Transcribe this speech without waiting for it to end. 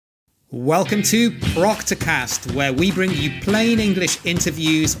Welcome to Proctorcast, where we bring you plain English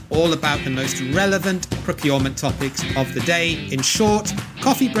interviews all about the most relevant procurement topics of the day in short,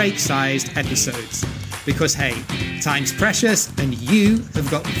 coffee break-sized episodes. Because hey, time's precious and you have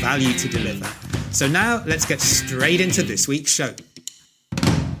got value to deliver. So now let's get straight into this week's show.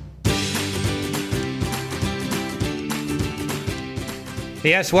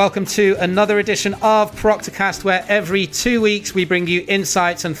 Yes, welcome to another edition of Proctorcast, where every 2 weeks we bring you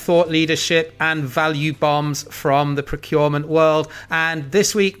insights and thought leadership and value bombs from the procurement world. And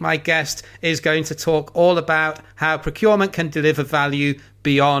this week, my guest is going to talk all about how procurement can deliver value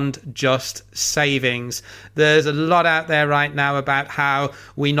beyond just savings. There's a lot out there right now about how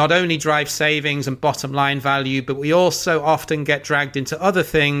we not only drive savings and bottom line value, but we also often get dragged into other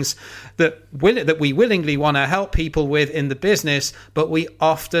things that we willingly want to help people with in the business, but we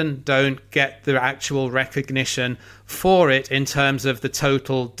often don't get the actual recognition for it in terms of the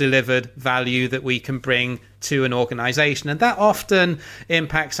total delivered value that we can bring to an organization. And that often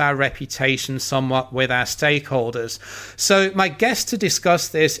impacts our reputation somewhat with our stakeholders. So my guest to discuss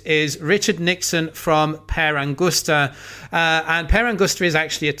this is Richard Nixon from Per Angusta. And Per Angusta is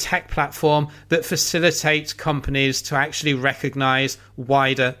actually a tech platform that facilitates companies to actually recognize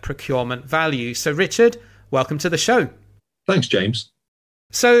wider procurement value. So Richard, welcome to the show. Thanks, James.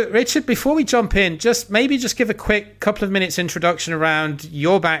 So, Richard, before we jump in, just give a quick couple of minutes introduction around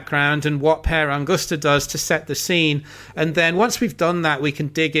your background and what Per Angusta does to set the scene. And then once we've done that, we can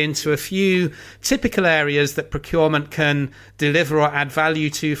dig into a few typical areas that procurement can deliver or add value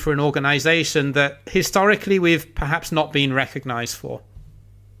to for an organization that historically we've perhaps not been recognized for.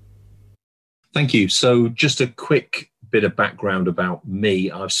 Thank you. So just a quick bit of background about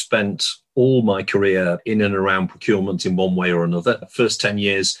me. I've spent all my career in and around procurement in one way or another. First 10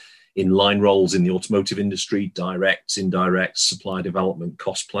 years in line roles in the automotive industry, directs, indirects, supply development,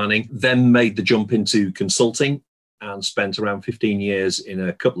 cost planning, then made the jump into consulting and spent around 15 years in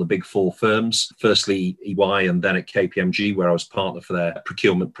a couple of big four firms, firstly EY and then at KPMG, where I was partner for their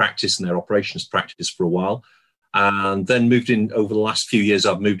procurement practice and their operations practice for a while. And then moved in over the last few years,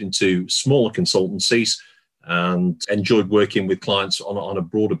 I've moved into smaller consultancies and enjoyed working with clients on a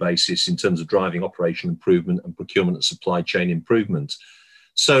broader basis in terms of driving operational improvement and procurement and supply chain improvement.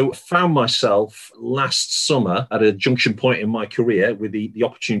 So found myself last summer at a junction point in my career with the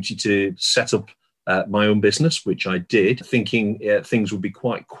opportunity to set up my own business, which I did, thinking things would be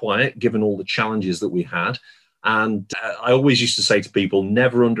quite quiet given all the challenges that we had. And I always used to say to people,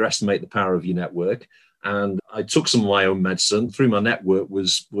 never underestimate the power of your network. And I took some of my own medicine through my network,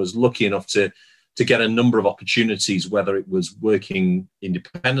 was lucky enough to get a number of opportunities, whether it was working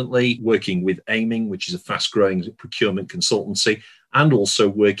independently, working with Aiming, which is a fast-growing procurement consultancy, and also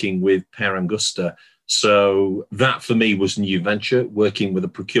working with Per Angusta. So that for me was a new venture, working with a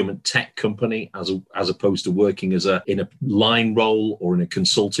procurement tech company as opposed to working in a line role or in a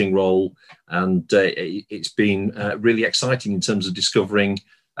consulting role. And it's been really exciting in terms of discovering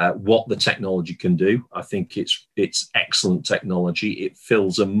what the technology can do. I think it's excellent technology. It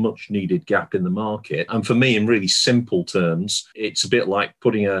fills a much needed gap in the market. And for me, in really simple terms, it's a bit like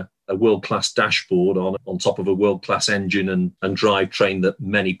putting a world-class dashboard on top of a world-class engine and drivetrain that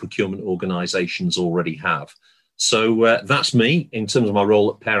many procurement organizations already have. So that's me. In terms of my role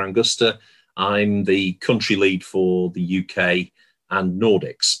at Per Angusta, I'm the country lead for the UK and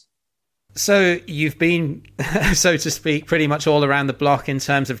Nordics. So you've been, so to speak, pretty much all around the block in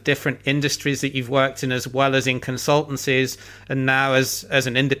terms of different industries that you've worked in, as well as in consultancies, and now as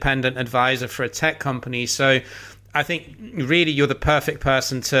an independent advisor for a tech company. So I think really you're the perfect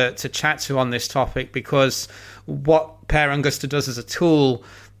person to chat to on this topic, because what Per Angusta does as a tool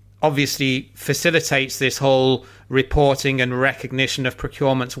obviously facilitates this whole reporting and recognition of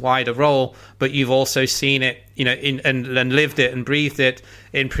procurement's wider role, but you've also seen it, and lived it and breathed it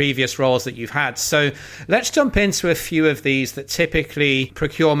in previous roles that you've had. So let's jump into a few of these that typically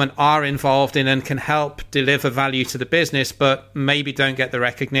procurement are involved in and can help deliver value to the business, but maybe don't get the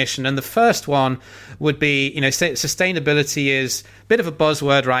recognition. And the first one would be, sustainability is a bit of a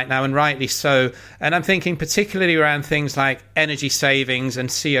buzzword right now, and rightly so. And I'm thinking particularly around things like energy savings and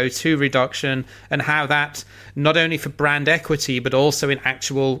CO2 reduction, and how that not only for brand equity, but also in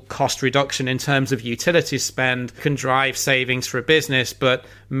actual cost reduction in terms of utilities spend can drive savings for a business, but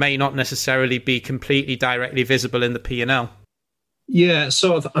may not necessarily be completely directly visible in the P&L. Yeah,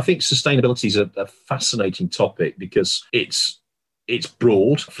 so I think sustainability is a fascinating topic because it's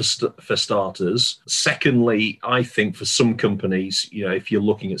broad for starters. Secondly, I think for some companies, if you're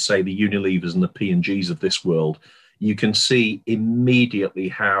looking at, say, the Unilevers and the P&Gs of this world, you can see immediately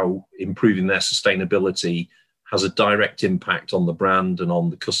how improving their sustainability has a direct impact on the brand and on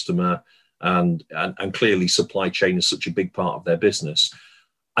the customer, and clearly supply chain is such a big part of their business.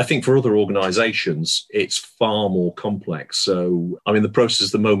 I think for other organizations, it's far more complex. So I'm in the process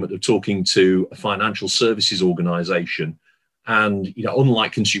at the moment of talking to a financial services organization. And,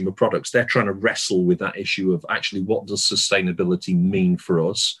 unlike consumer products, they're trying to wrestle with that issue of actually, what does sustainability mean for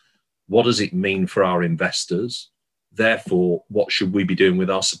us? What does it mean for our investors? Therefore, what should we be doing with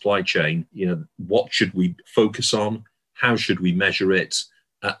our supply chain? What should we focus on? How should we measure it?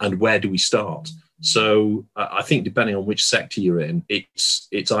 And where do we start? So I think depending on which sector you're in, it's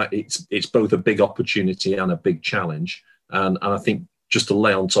both a big opportunity and a big challenge. And I think just to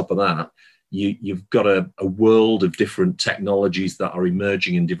lay on top of that, you've got a world of different technologies that are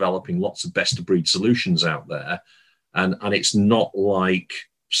emerging and developing lots of best of breed solutions out there. And it's not like,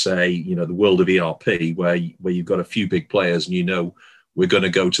 say, the world of ERP where you've got a few big players and we're going to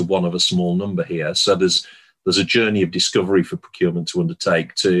go to one of a small number here. So there's a journey of discovery for procurement to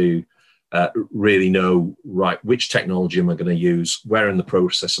undertake to really know, right, which technology am I going to use, where in the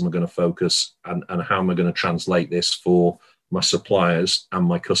process am I going to focus, and how am I going to translate this for my suppliers and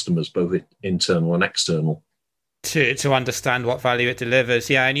my customers, both internal and external. To understand what value it delivers.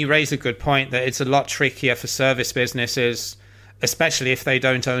 Yeah, and you raise a good point that it's a lot trickier for service businesses, especially if they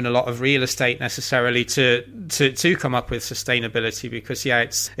don't own a lot of real estate necessarily, to come up with sustainability, because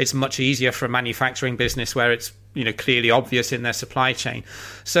it's much easier for a manufacturing business where it's clearly obvious in their supply chain.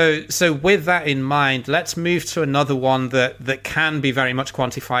 So with that in mind, let's move to another one that can be very much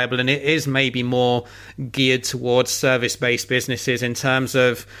quantifiable, and it is maybe more geared towards service-based businesses in terms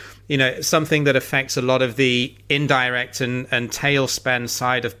of something that affects a lot of the indirect and tail spend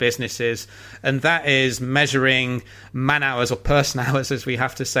side of businesses, and that is measuring man hours, or person hours as we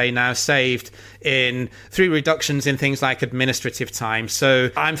have to say now, saved through reductions in things like administrative time. So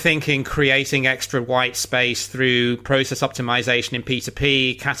I'm thinking creating extra white space through process optimization in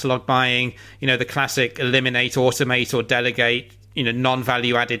P2P, catalog buying, the classic eliminate, automate, or delegate,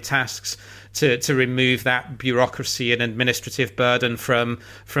 non-value added tasks to remove that bureaucracy and administrative burden from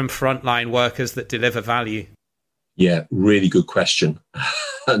frontline workers that deliver value. Yeah, really good question,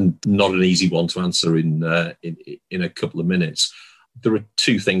 and not an easy one to answer in a couple of minutes. There are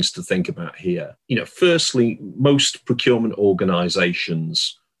two things to think about here. Firstly, most procurement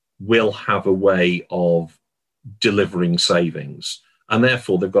organizations will have a way of delivering savings, and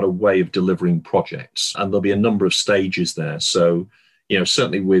therefore they've got a way of delivering projects, and there'll be a number of stages there. So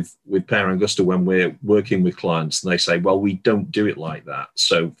certainly with Pare Angusta, when we're working with clients and they say, well, we don't do it like that.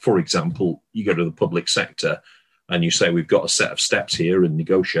 So, for example, you go to the public sector and you say, we've got a set of steps here, and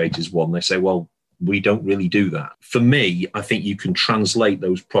negotiate is one. They say, well, we don't really do that. For me, I think you can translate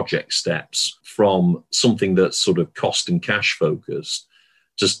those project steps from something that's sort of cost and cash focused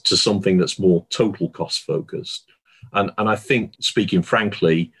to something that's more total cost focused. And I think, speaking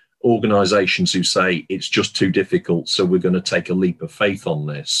frankly, organizations who say it's just too difficult, so we're going to take a leap of faith on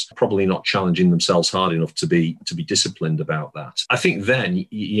this, probably not challenging themselves hard enough to be disciplined about that. I think then,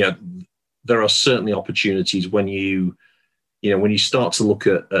 there are certainly opportunities when you start to look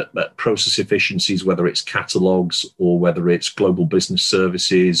at process efficiencies, whether it's catalogs or whether it's global business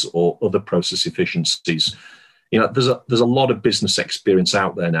services or other process efficiencies. There's a lot of business experience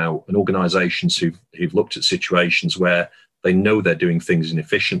out there now, and organizations who've looked at situations where they know they're doing things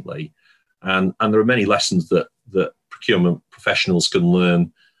inefficiently. And there are many lessons that procurement professionals can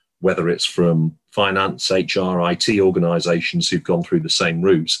learn, whether it's from finance, HR, IT organizations who've gone through the same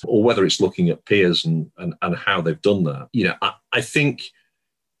routes, or whether it's looking at peers and how they've done that. I think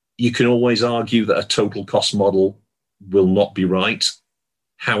you can always argue that a total cost model will not be right.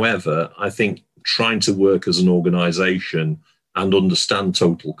 However, I think trying to work as an organization and understand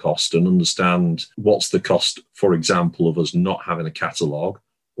total cost and understand what's the cost, for example, of us not having a catalogue,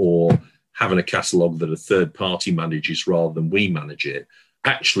 or having a catalogue that a third party manages rather than we manage it,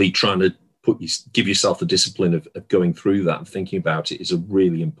 actually trying to give yourself the discipline of going through that and thinking about it is a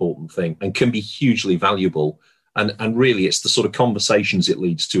really important thing, and can be hugely valuable. And really, it's the sort of conversations it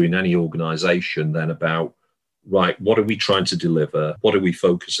leads to in any organisation then about, right, what are we trying to deliver? What are we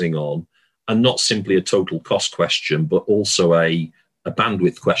focusing on? And not simply a total cost question, but also a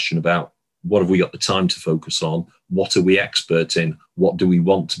bandwidth question about what have we got the time to focus on? What are we expert in? What do we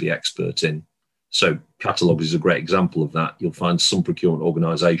want to be expert in? So catalogs is a great example of that. You'll find some procurement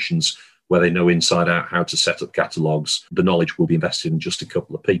organisations where they know inside out how to set up catalogs. The knowledge will be invested in just a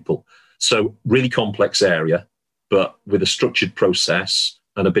couple of people. So really complex area, but with a structured process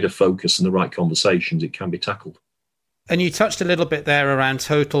and a bit of focus and the right conversations, it can be tackled. And you touched a little bit there around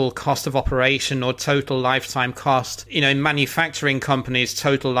total cost of operation or total lifetime cost. In manufacturing companies,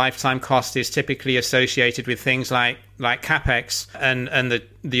 total lifetime cost is typically associated with things like CapEx. And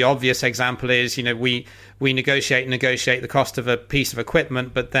the obvious example is, we negotiate the cost of a piece of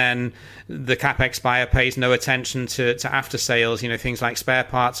equipment, but then the CapEx buyer pays no attention to after sales, things like spare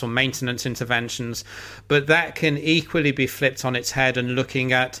parts or maintenance interventions. But that can equally be flipped on its head and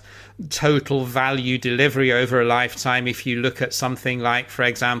looking at total value delivery over a lifetime. If you look at something like, for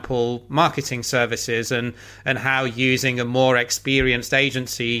example, marketing services and how using a more experienced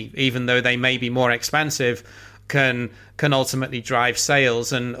agency, even though they may be more expensive, can ultimately drive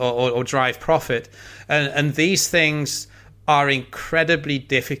sales or drive profit. And these things are incredibly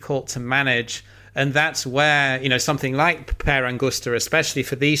difficult to manage. And that's where, something like Per Angusta, especially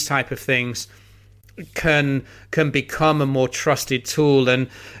for these type of things, can become a more trusted tool. And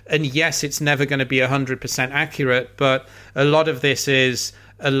yes, it's never going to be 100% accurate, but a lot of this is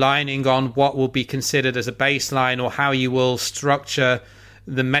aligning on what will be considered as a baseline or how you will structure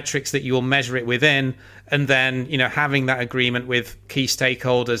the metrics that you will measure it within, and then having that agreement with key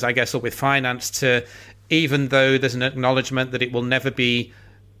stakeholders, I guess, or with finance, to, even though there's an acknowledgement that it will never be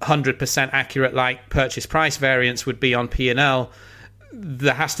 100% accurate like purchase price variance would be on P&L,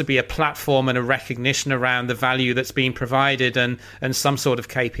 there has to be a platform and a recognition around the value that's being provided and some sort of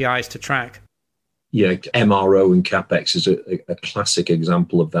KPIs to track. Yeah, MRO and CapEx is a classic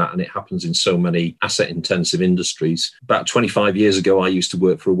example of that, and it happens in so many asset-intensive industries. About 25 years ago, I used to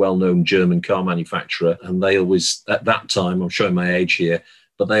work for a well-known German car manufacturer, and they always, at that time, I'm showing my age here,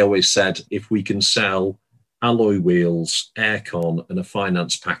 but they always said, if we can sell alloy wheels, aircon, and a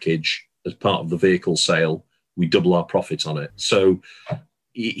finance package as part of the vehicle sale, we double our profit on it. So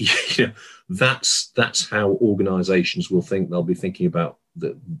that's how organizations will think. They'll be thinking about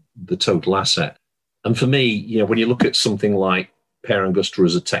the total asset. And for me, when you look at something like Per Angusta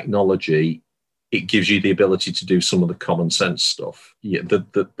as a technology, it gives you the ability to do some of the common sense stuff.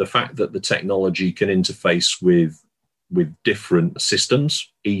 The fact that the technology can interface with different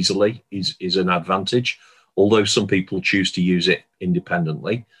systems easily is an advantage, although some people choose to use it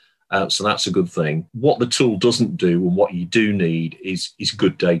independently. So that's a good thing. What the tool doesn't do and what you do need is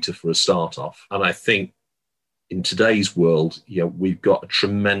good data for a start off. And I think in today's world, we've got a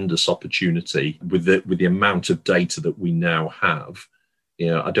tremendous opportunity with the amount of data that we now have.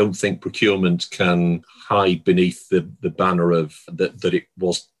 I don't think procurement can hide beneath the banner of that it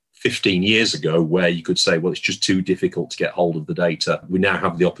was 15 years ago, where you could say, well, it's just too difficult to get hold of the data. We now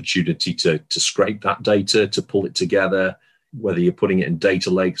have the opportunity to scrape that data, to pull it together, whether you're putting it in data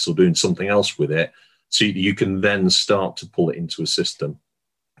lakes or doing something else with it, so you can then start to pull it into a system.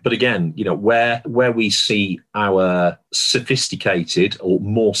 But again, where we see our sophisticated or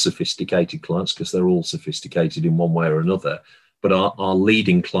more sophisticated clients, because they're all sophisticated in one way or another, but our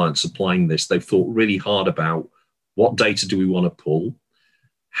leading clients applying this, they've thought really hard about what data do we want to pull,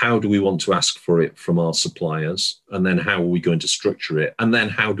 how do we want to ask for it from our suppliers, and then how are we going to structure it, and then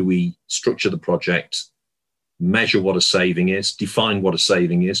how do we structure the project, measure what a saving is, define what a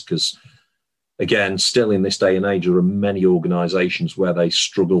saving is, because again, still in this day and age, there are many organisations where they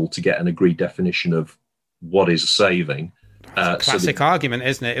struggle to get an agreed definition of what is a saving. Classic argument,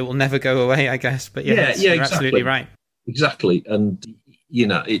 isn't it? It will never go away, I guess. But you're exactly. Absolutely right. Exactly. And,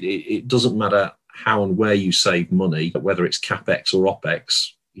 it doesn't matter how and where you save money, whether it's CapEx or OpEx.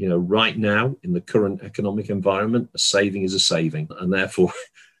 Right now, in the current economic environment, a saving is a saving. And therefore,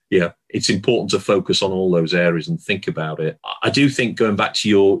 it's important to focus on all those areas and think about it. I do think, going back to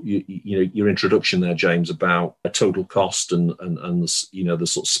your introduction there, James, about a total cost and the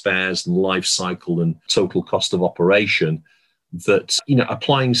sort of spares and life cycle and total cost of operation, that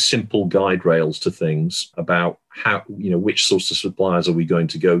applying simple guide rails to things about how which sorts of suppliers are we going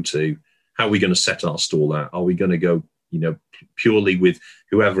to go to, how are we going to set our stall out, are we going to go purely with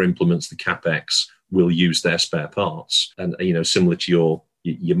whoever implements the CapEx will use their spare parts, and similar to your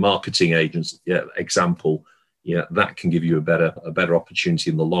marketing agents example, that can give you a better opportunity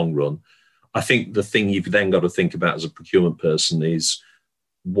in the long run. I think the thing you've then got to think about as a procurement person is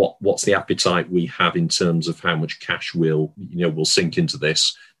what's the appetite we have in terms of how much cash will sink into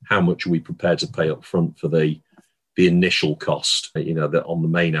this, how much are we prepared to pay up front for the initial cost, that on the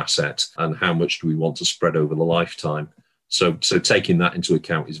main asset, and how much do we want to spread over the lifetime. So taking that into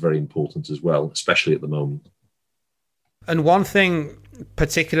account is very important as well, especially at the moment. And one thing,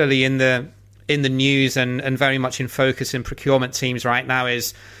 particularly in the news and very much in focus in procurement teams right now,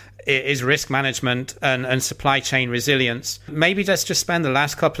 is risk management and supply chain resilience. Maybe let's just spend the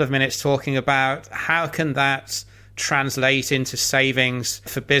last couple of minutes talking about how can that translate into savings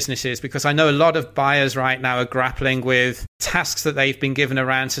for businesses? Because I know a lot of buyers right now are grappling with tasks that they've been given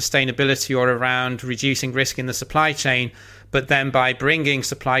around sustainability or around reducing risk in the supply chain. But then by bringing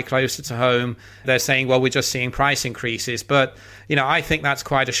supply closer to home, they're saying, well, we're just seeing price increases. But, I think that's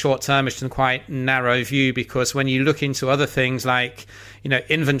quite a short-termist and quite narrow view, because when you look into other things like,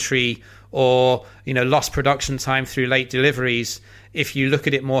 inventory or, lost production time through late deliveries, if you look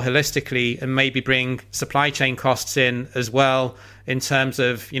at it more holistically and maybe bring supply chain costs in as well in terms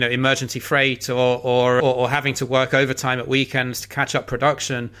of, emergency freight or having to work overtime at weekends to catch up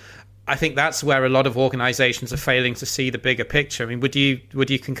production, I think that's where a lot of organizations are failing to see the bigger picture. I mean, would you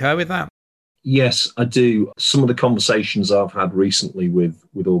concur with that? Yes, I do. Some of the conversations I've had recently with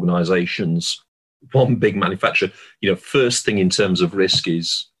organizations, one big manufacturer, first thing in terms of risk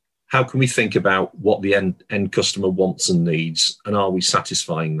is how can we think about what the end customer wants and needs, and are we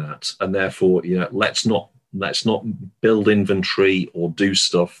satisfying that? And therefore, let's not build inventory or do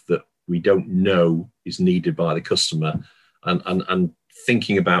stuff that we don't know is needed by the customer. And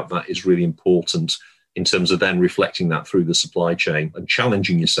thinking about that is really important in terms of then reflecting that through the supply chain, and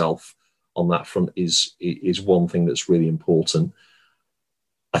challenging yourself on that front is one thing that's really important.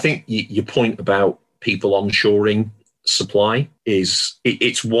 I think your point about people onshoring supply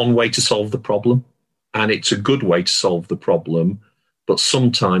it's one way to solve the problem, and it's a good way to solve the problem. But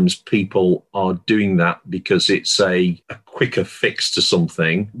sometimes people are doing that because it's a quicker fix to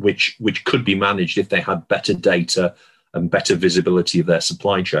something which could be managed if they had better data and better visibility of their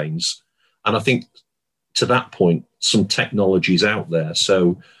supply chains. And I think to that point, some technology is out there.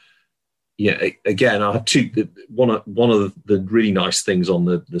 So, again, I have one of the really nice things on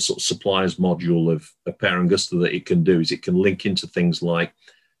the sort of suppliers module of Per Angusta that it can do is it can link into things like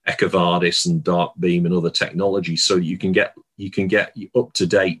EcoVadis and Darkbeam and other technologies, so you can get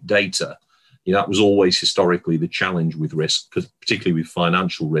up-to-date data. That was always historically the challenge with risk, because particularly with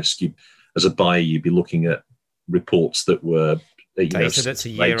financial risk, as a buyer, you'd be looking at reports that were data that's a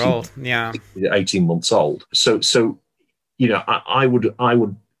year old, 18 months old. So I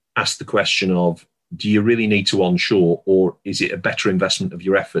would ask the question of, do you really need to onshore, or is it a better investment of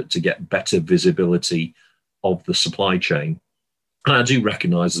your effort to get better visibility of the supply chain? And I do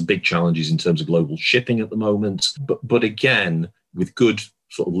recognise the big challenges in terms of global shipping at the moment, but again, with good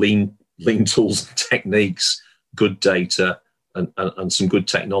sort of lean tools and techniques, good data, and some good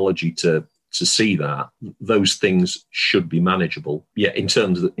technology to see that, those things should be manageable. Yeah, in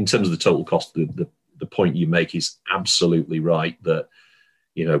terms of the total cost, the point you make is absolutely right, that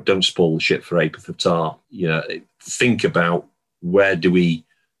don't spoil the ship for Apith of Tar. Think about, where do we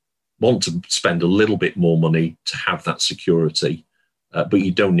want to spend a little bit more money to have that security, but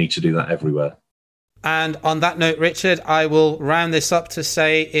you don't need to do that everywhere. And on that note, Richard, I will round this up to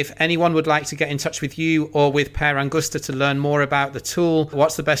say, if anyone would like to get in touch with you or with Per Angusta to learn more about the tool,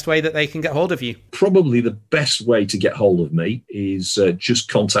 what's the best way that they can get hold of you? Probably the best way to get hold of me is just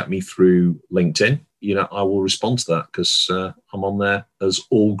contact me through LinkedIn. I will respond to that, because I'm on there, as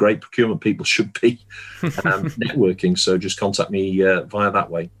all great procurement people should be, networking. So just contact me via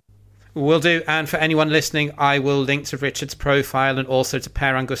that way. Will do. And for anyone listening, I will link to Richard's profile and also to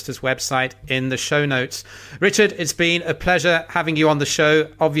Per Angusta's website in the show notes. Richard, it's been a pleasure having you on the show.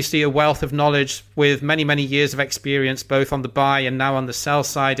 Obviously a wealth of knowledge with many, many years of experience, both on the buy and now on the sell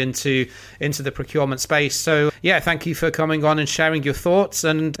side into the procurement space. So thank you for coming on and sharing your thoughts.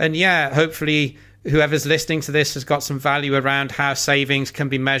 And hopefully whoever's listening to this has got some value around how savings can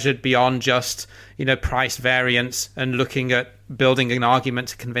be measured beyond just, price variance, and looking at building an argument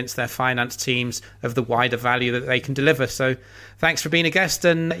to convince their finance teams of the wider value that they can deliver. So thanks for being a guest,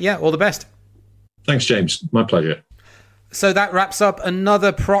 and all the best. Thanks, James. My pleasure. So that wraps up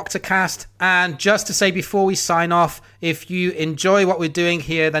another Proctorcast. And just to say before we sign off, if you enjoy what we're doing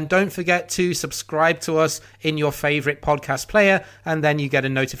here, then don't forget to subscribe to us in your favorite podcast player, and then you get a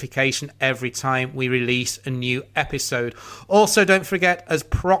notification every time we release a new episode. Also, don't forget, as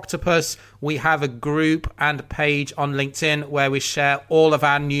Proctopus, we have a group and a page on LinkedIn where we share all of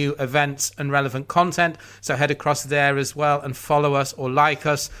our new events and relevant content. So head across there as well and follow us or like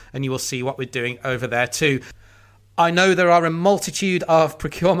us, and you will see what we're doing over there too. I know there are a multitude of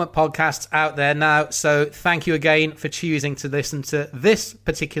procurement podcasts out there now, so thank you again for choosing to listen to this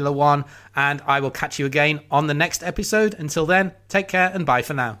particular one, and I will catch you again on the next episode. Until then, take care and bye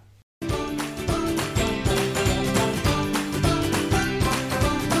for now.